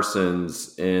about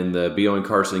Carson's and the B.O.N.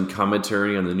 Carson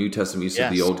commentary on the New Testament use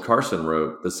of the Old. Carson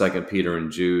wrote the 2nd Peter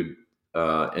and Jude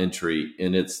entry,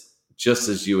 and it's just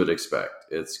as you would expect.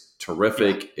 It's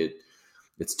terrific. Yeah.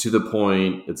 It's to the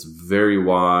point. It's very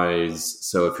wise.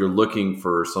 So if you're looking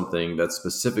for something that's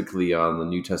specifically on the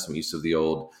New Testament use of the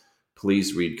Old,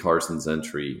 please read Carson's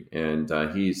entry. And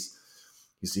he's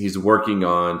working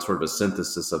on sort of a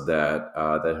synthesis of that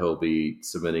that he'll be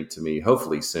submitting to me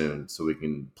hopefully soon, so we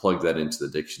can plug that into the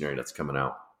dictionary that's coming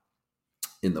out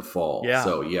in the fall. Yeah.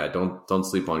 So don't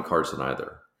sleep on Carson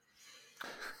either.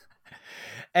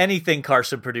 Anything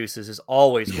Carson produces is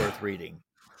always worth reading.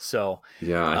 So he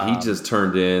just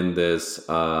turned in this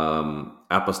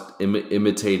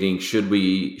imitating. Should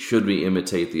we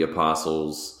imitate the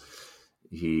apostles?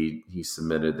 He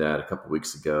submitted that a couple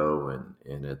weeks ago,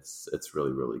 and it's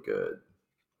really, really good.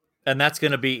 And that's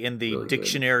going to be in the really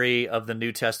dictionary of the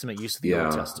New Testament use of the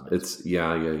Old Testament. It's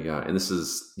and this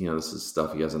is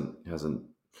stuff he hasn't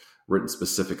written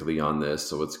specifically on this,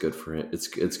 so it's good for him. It's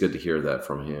good to hear that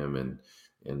from him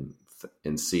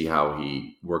and see how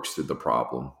he works through the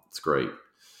problem. It's great.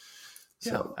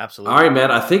 So, absolutely. All right, man.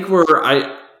 I think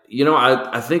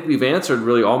I think we've answered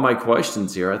really all my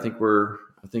questions here. I think we're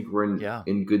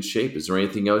in good shape. Is there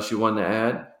anything else you want to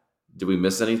add? Did we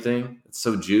miss anything? It's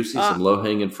so juicy, some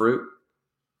low-hanging fruit.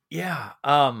 Yeah.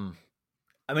 I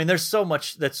mean, there's so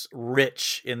much that's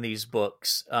rich in these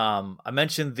books. I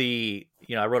mentioned I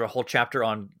wrote a whole chapter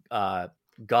on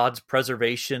God's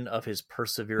preservation of his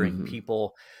persevering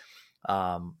people.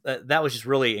 That was just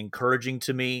really encouraging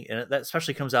to me. And that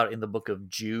especially comes out in the book of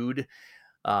Jude,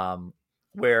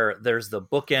 where there's the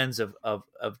bookends of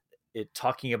it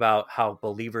talking about how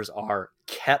believers are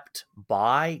kept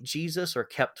by Jesus or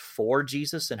kept for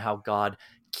Jesus, and how God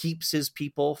keeps his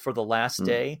people for the last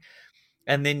day.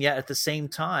 And then yet at the same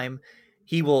time,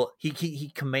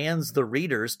 he commands the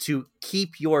readers to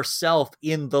keep yourself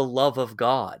in the love of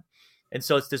God. And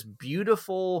so it's this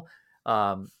beautiful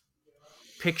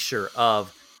picture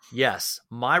of, yes,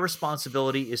 my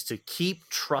responsibility is to keep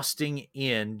trusting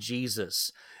in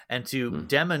Jesus and to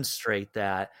demonstrate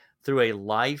that through a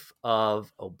life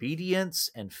of obedience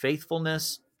and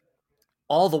faithfulness,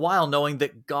 all the while knowing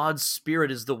that God's Spirit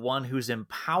is the one who's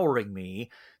empowering me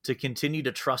to continue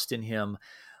to trust in him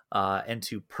and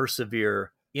to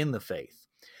persevere in the faith.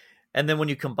 And then when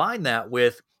you combine that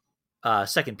with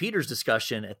 2 Peter's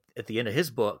discussion at the end of his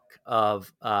book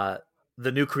of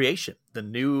the new creation, the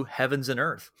new heavens and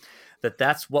earth,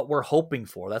 that's what we're hoping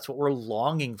for. That's what we're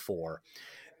longing for.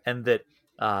 And that,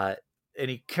 and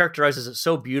he characterizes it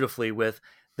so beautifully with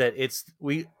that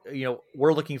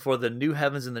we're looking for the new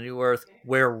heavens and the new earth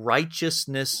where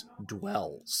righteousness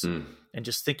dwells. And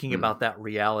just thinking about that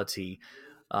reality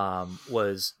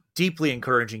was deeply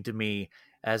encouraging to me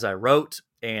as I wrote.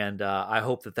 And I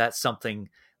hope that that's something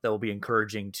that will be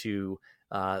encouraging to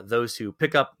those who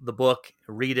pick up the book,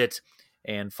 read it,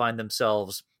 and find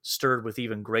themselves stirred with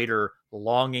even greater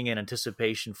longing and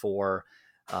anticipation for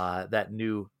that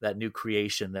new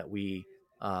creation that we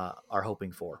are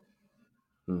hoping for.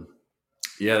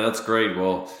 Yeah, that's great.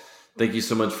 Well, thank you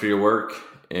so much for your work,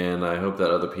 and I hope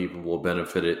that other people will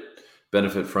benefit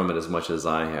from it as much as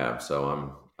I have.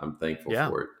 So I'm thankful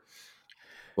for it.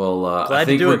 Well, I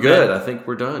think we're good. I think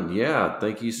we're done. Yeah,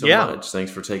 thank you so much.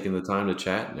 Thanks for taking the time to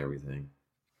chat and everything.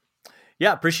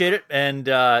 Yeah, appreciate it. And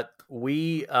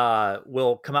we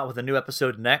will come out with a new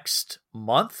episode next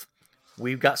month.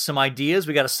 We've got some ideas.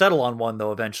 We got to settle on one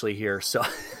though eventually here. So,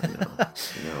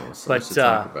 so much to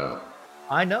talk about.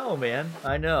 I know, man.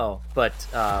 I know. But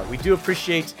we do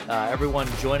appreciate everyone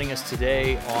joining us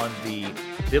today on the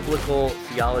Biblical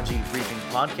Theology Briefing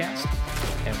Podcast.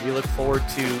 And we look forward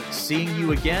to seeing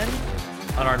you again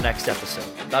on our next episode.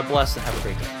 God bless and have a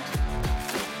great day.